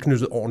briterne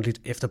tilknyttet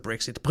ordentligt efter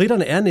Brexit.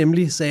 Briterne er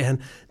nemlig, sagde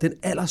han, den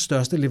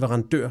allerstørste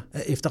leverandør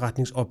af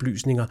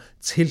efterretningsoplysninger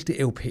til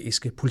det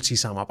europæiske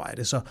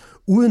politisamarbejde. Så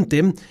uden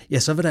dem, ja,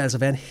 så vil der altså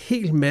være en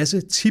hel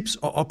masse tips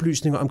og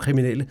oplysninger om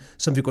kriminelle,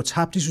 som vil gå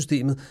tabt i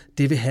systemet.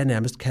 Det vil have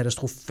nærmest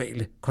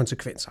katastrofale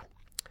konsekvenser.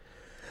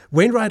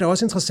 Wainwright er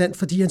også interessant,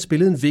 fordi han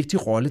spillede en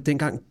vigtig rolle,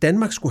 dengang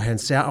Danmark skulle have en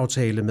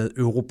særaftale med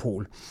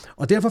Europol.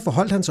 Og derfor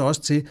forholdt han sig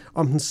også til,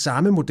 om den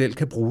samme model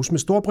kan bruges med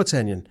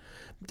Storbritannien.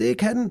 Det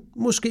kan den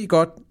måske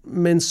godt,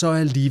 men så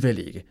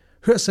alligevel ikke.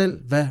 Hør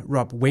selv, hvad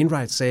Rob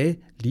Wainwright sagde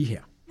lige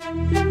her.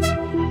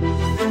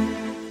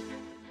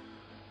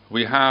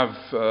 We have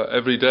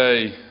every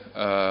day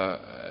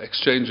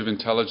exchange of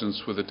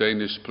intelligence with the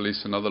Danish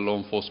police and other law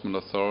enforcement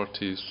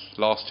authorities.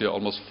 Last year,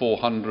 almost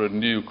 400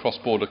 new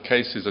cross-border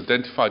cases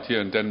identified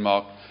here in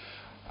Denmark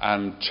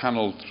and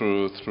channeled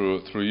through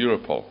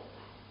Europol.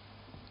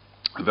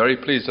 I'm very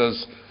pleased,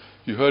 as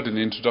you heard in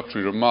the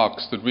introductory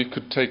remarks, that we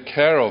could take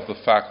care of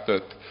the fact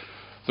that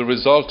the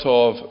result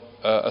of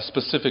a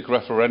specific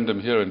referendum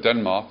here in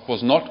Denmark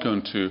was not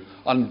going to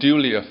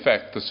unduly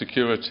affect the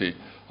security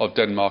of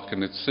Denmark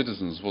and its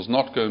citizens, was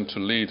not going to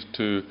lead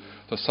to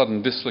the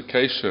sudden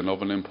dislocation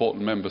of an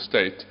important member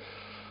state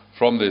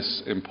from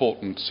this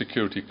important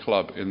security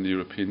club in the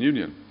European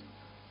Union.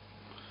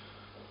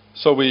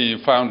 So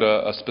we found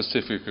a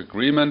specific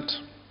agreement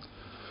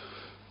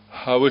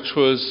which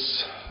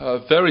was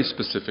very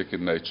specific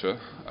in nature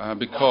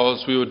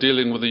because we were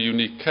dealing with a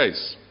unique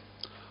case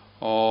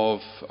of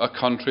a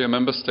country, a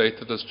member state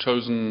that has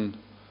chosen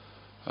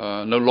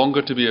no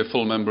longer to be a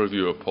full member of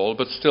Europol,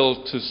 but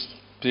still to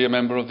be a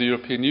member of the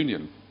European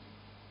Union.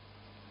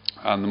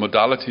 And the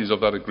modalities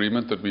of that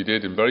agreement that we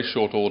did in very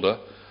short order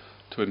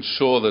to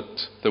ensure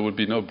that there would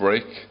be no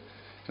break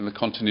in the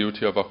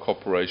continuity of our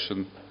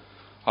cooperation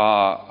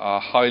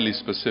are highly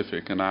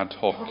specific and ad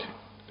hoc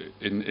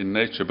in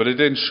nature. But it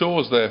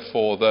ensures,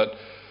 therefore, that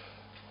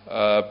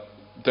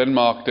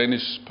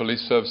Danish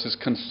police services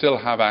can still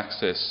have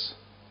access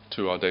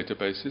to our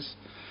databases.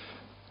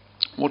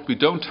 What we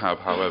don't have,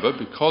 however,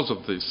 because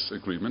of this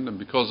agreement and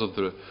because of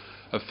the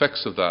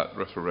effects of that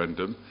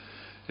referendum,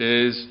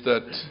 is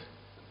that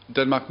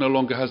Denmark no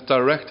longer has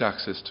direct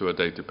access to our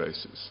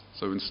databases.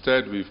 So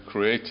instead we've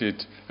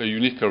created a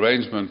unique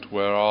arrangement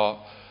where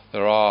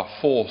there are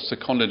 4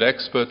 seconded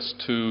experts,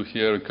 2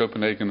 here in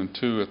Copenhagen and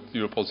 2 at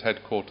Europol's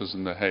headquarters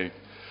in The Hague,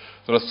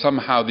 that are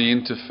somehow the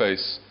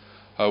interface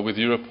with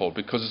Europol,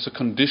 because it's a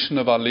condition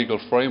of our legal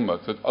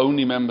framework that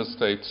only member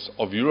states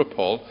of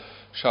Europol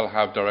shall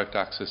have direct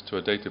access to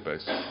a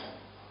database.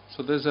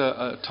 So there's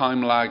a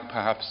time lag,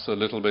 perhaps a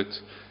little bit,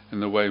 in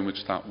the way in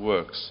which that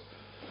works.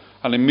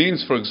 And it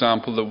means, for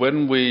example, that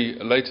when we,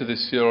 later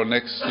this year or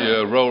next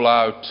year, roll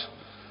out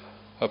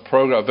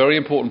a very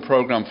important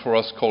program for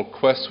us called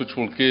Quest, which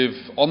will give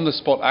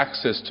on-the-spot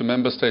access to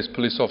member states'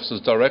 police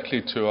officers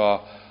directly to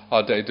our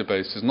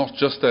databases, not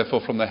just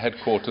therefore from their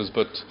headquarters,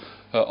 but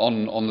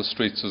on the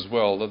streets as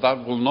well,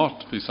 that will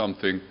not be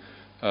something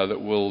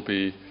that will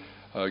be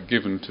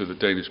given to the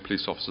Danish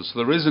police officers. So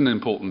there is an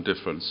important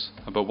difference,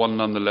 but one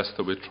nonetheless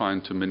that we're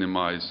trying to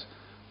minimize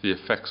the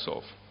effects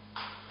of.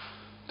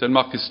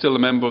 Denmark is still a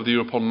member of the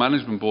Europol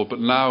Management Board, but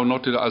now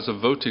not as a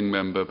voting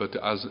member, but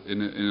as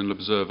in an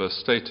observer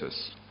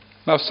status.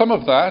 Now, some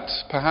of that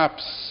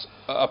perhaps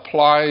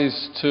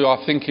applies to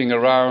our thinking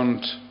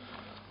around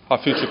our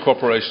future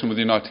cooperation with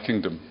the United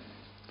Kingdom.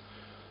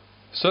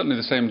 Certainly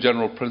the same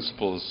general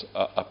principles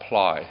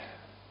apply.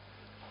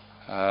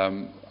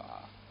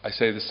 I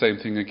say the same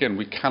thing again.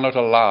 We cannot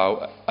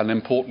allow an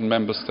important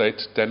member state,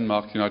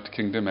 Denmark, United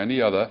Kingdom,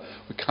 any other,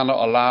 we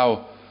cannot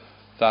allow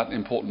that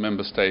important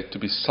member state to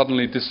be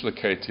suddenly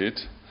dislocated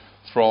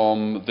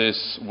from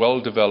this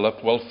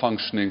well-developed,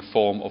 well-functioning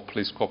form of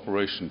police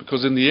cooperation.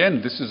 Because in the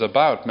end, this is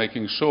about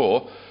making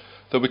sure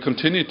that we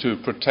continue to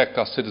protect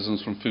our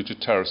citizens from future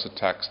terrorist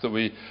attacks, that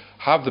we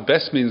have the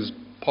best means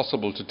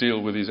possible to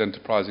deal with these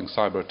enterprising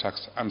cyber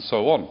attacks, and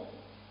so on.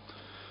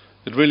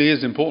 It really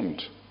is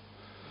important.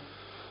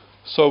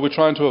 So we're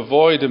trying to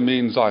avoid a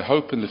means, I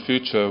hope, in the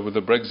future with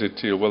the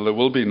Brexit deal, where there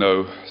will be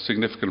no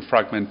significant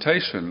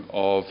fragmentation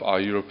of our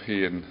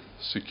European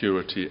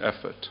security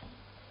effort.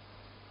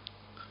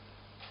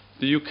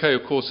 The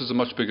UK, of course, is a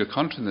much bigger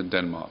country than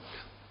Denmark,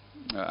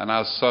 and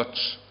as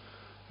such,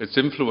 its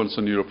influence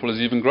on Europol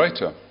is even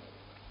greater.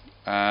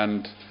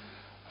 And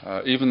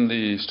even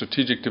the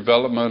strategic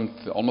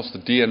development, almost the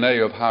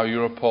DNA of how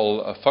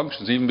Europol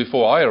functions, even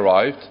before I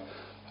arrived,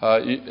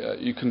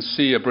 you can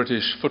see a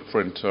British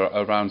footprint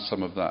around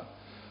some of that.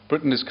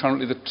 Britain is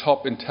currently the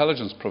top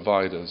intelligence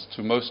providers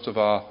to most of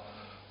our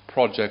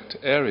project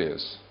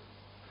areas.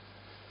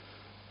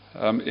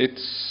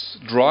 It's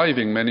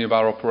driving many of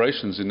our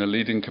operations in a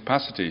leading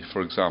capacity,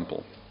 for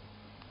example.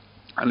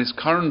 And is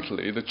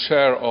currently the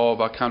chair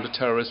of our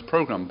Counter-Terrorist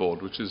Programme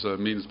Board, which is a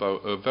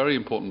very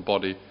important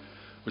body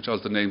which,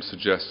 as the name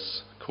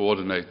suggests,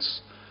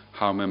 coordinates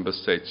how member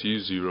states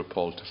use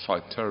Europol to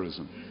fight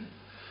terrorism.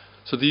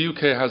 So the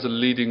UK has a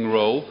leading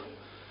role,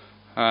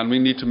 and we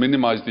need to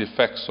minimise the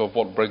effects of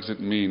what Brexit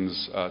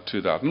means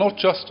to that. Not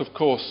just, of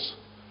course,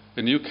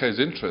 in the UK's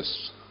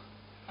interests.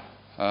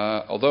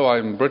 Although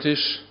I'm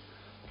British,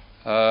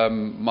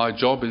 my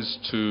job is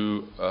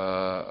to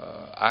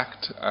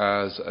act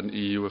as an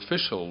EU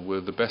official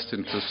with the best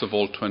interests of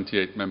all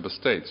 28 member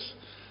states.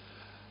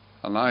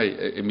 And I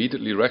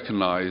immediately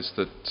recognise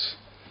that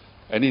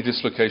any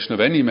dislocation of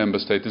any member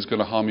state is going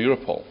to harm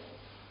Europol.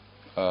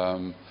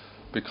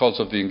 Because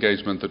of the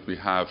engagement that we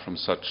have from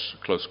such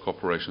close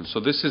cooperation. So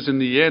this is in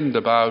the end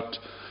about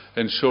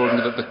ensuring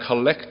that the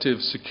collective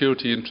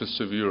security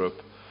interests of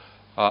Europe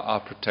are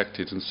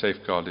protected and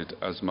safeguarded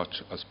as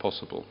much as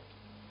possible.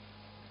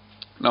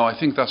 Now, I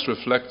think that's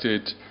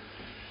reflected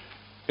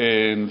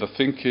in the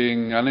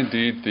thinking and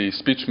indeed the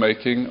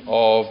speech-making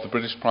of the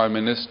British Prime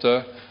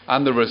Minister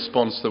and the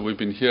response that we've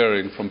been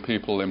hearing from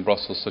people in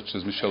Brussels such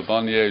as Michel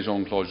Barnier,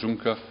 Jean-Claude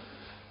Juncker.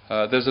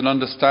 There's an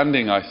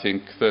understanding, I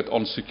think, that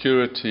on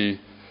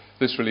security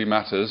this really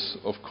matters,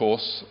 of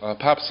course,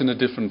 perhaps in a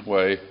different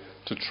way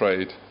to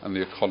trade and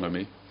the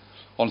economy.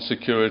 On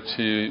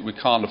security, we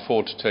can't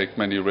afford to take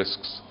many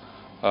risks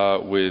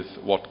with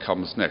what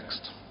comes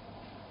next.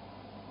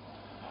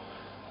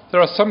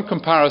 There are some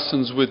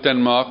comparisons with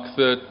Denmark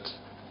that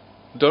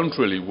don't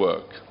really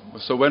work.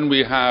 So when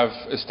we have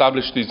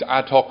established these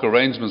ad hoc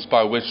arrangements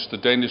by which the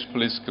Danish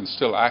police can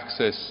still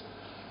access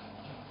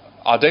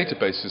our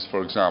databases,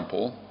 for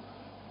example,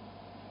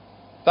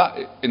 that,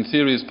 in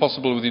theory, is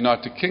possible with the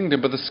United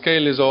Kingdom, but the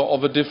scale is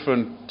of a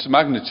different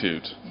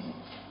magnitude.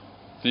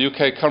 The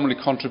UK currently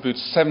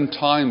contributes 7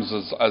 times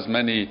as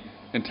many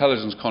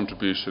intelligence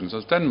contributions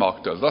as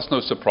Denmark does. That's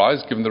no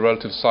surprise, given the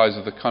relative size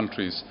of the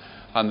countries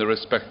and the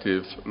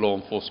respective law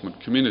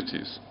enforcement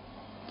communities.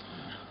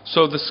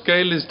 So the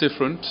scale is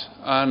different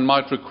and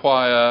might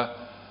require,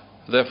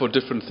 therefore,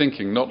 different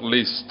thinking, not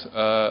least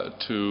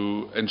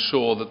to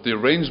ensure that the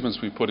arrangements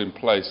we put in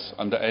place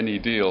under any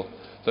deal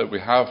that we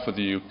have for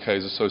the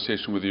UK's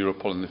association with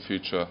Europol in the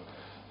future,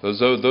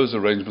 those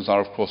arrangements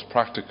are, of course,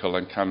 practical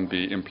and can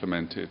be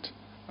implemented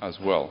as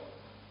well.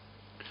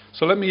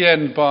 So let me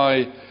end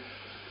by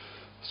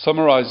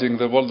summarising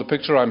the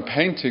picture I'm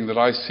painting that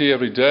I see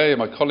every day and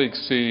my colleagues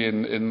see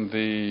in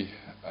the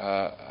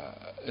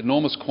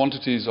enormous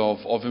quantities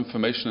of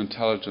information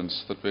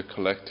intelligence that we're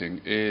collecting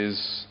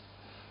is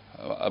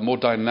a more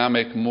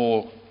dynamic,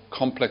 more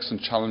complex and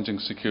challenging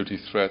security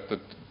threat that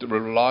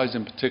relies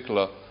in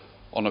particular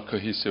on a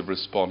cohesive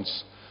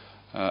response.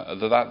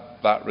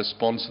 That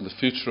response and the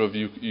future of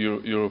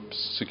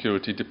Europe's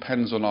security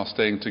depends on our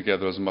staying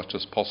together as much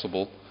as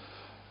possible.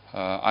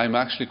 I'm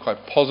actually quite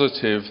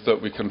positive that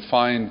we can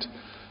find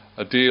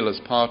a deal as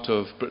part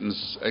of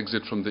Britain's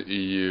exit from the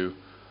EU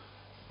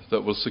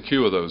that will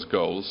secure those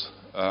goals.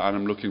 And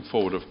I'm looking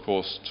forward, of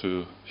course,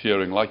 to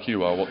hearing, like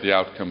you are, what the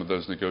outcome of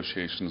those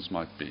negotiations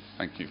might be.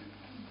 Thank you.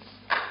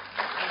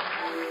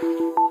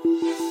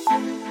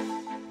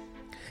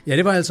 Ja,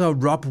 det var altså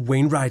Rob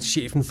Wainwright,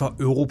 chefen for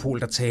Europol,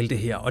 der talte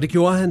her. Og det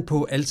gjorde han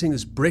på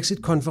Altingets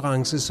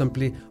Brexit-konference, som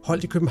blev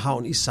holdt i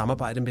København i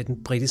samarbejde med den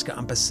britiske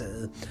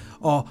ambassade.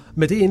 Og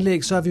med det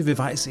indlæg, så er vi ved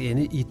vejs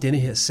ende i denne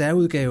her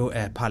særudgave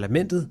af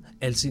Parlamentet,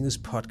 Altingets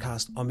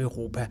podcast om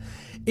Europa.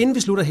 Inden vi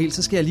slutter helt,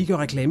 så skal jeg lige gøre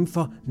reklame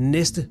for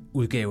næste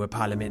udgave af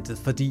Parlamentet,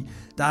 fordi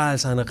der er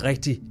altså en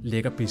rigtig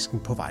lækker bisken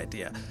på vej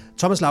der.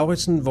 Thomas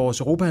Lauritsen, vores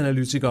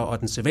europaanalytiker og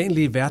den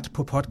sædvanlige vært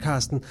på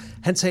podcasten,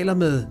 han taler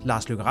med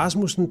Lars Løkke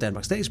Rasmussen,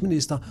 Danmarks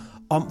statsminister,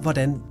 om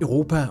hvordan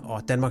Europa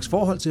og Danmarks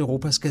forhold til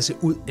Europa skal se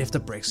ud efter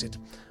Brexit.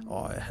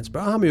 Og han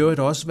spørger ham i øvrigt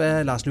også,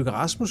 hvad Lars Løkke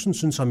Rasmussen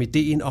synes om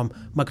ideen om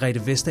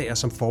Margrethe Vestager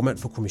som formand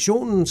for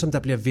kommissionen, som der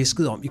bliver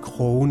hvisket om i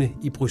krogene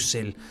i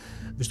Bruxelles.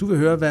 Hvis du vil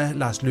høre, hvad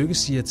Lars Løkke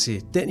siger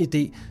til den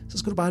idé, så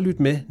skal du bare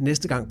lytte med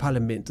næste gang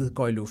Parlamentet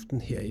går i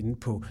luften herinde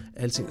på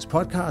Altingets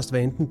podcast,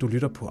 hvad enten du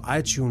lytter på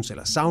iTunes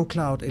eller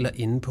SoundCloud eller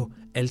inde på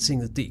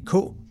altinget.dk.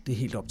 Det er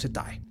helt op til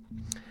dig.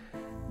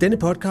 Denne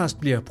podcast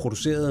bliver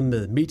produceret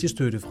med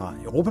mediestøtte fra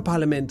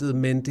Europaparlamentet,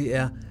 men det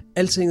er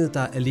Altinget,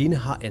 der alene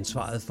har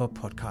ansvaret for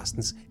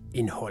podcastens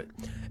indhold.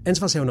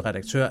 Ansvarshavende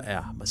redaktør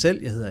er mig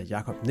selv, jeg hedder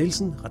Jakob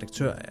Nielsen,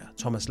 redaktør er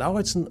Thomas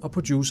Lauritsen og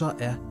producer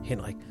er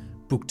Henrik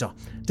Bugter.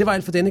 Det var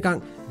alt for denne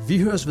gang. Vi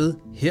høres ved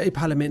her i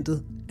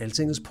Parlamentet,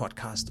 Altingets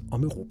podcast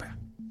om Europa.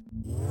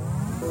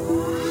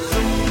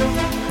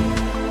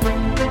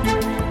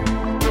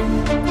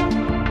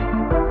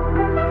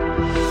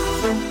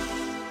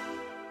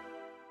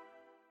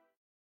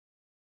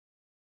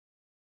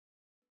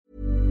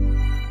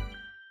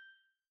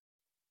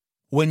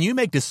 When you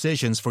make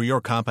decisions for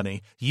your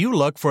company, you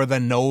look for the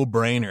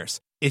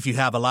no-brainers. If you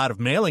have a lot of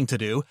mailing to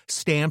do,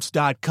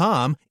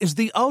 Stamps.com is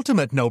the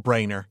ultimate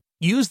no-brainer.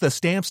 Use the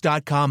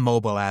Stamps.com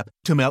mobile app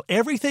to mail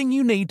everything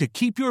you need to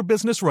keep your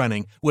business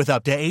running with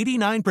up to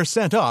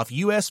 89% off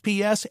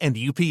USPS and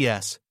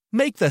UPS.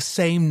 Make the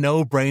same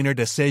no-brainer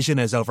decision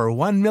as over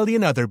 1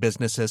 million other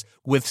businesses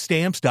with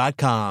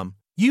Stamps.com.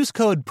 Use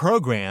code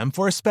PROGRAM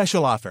for a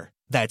special offer.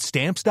 That's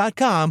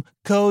Stamps.com,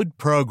 code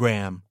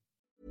PROGRAM.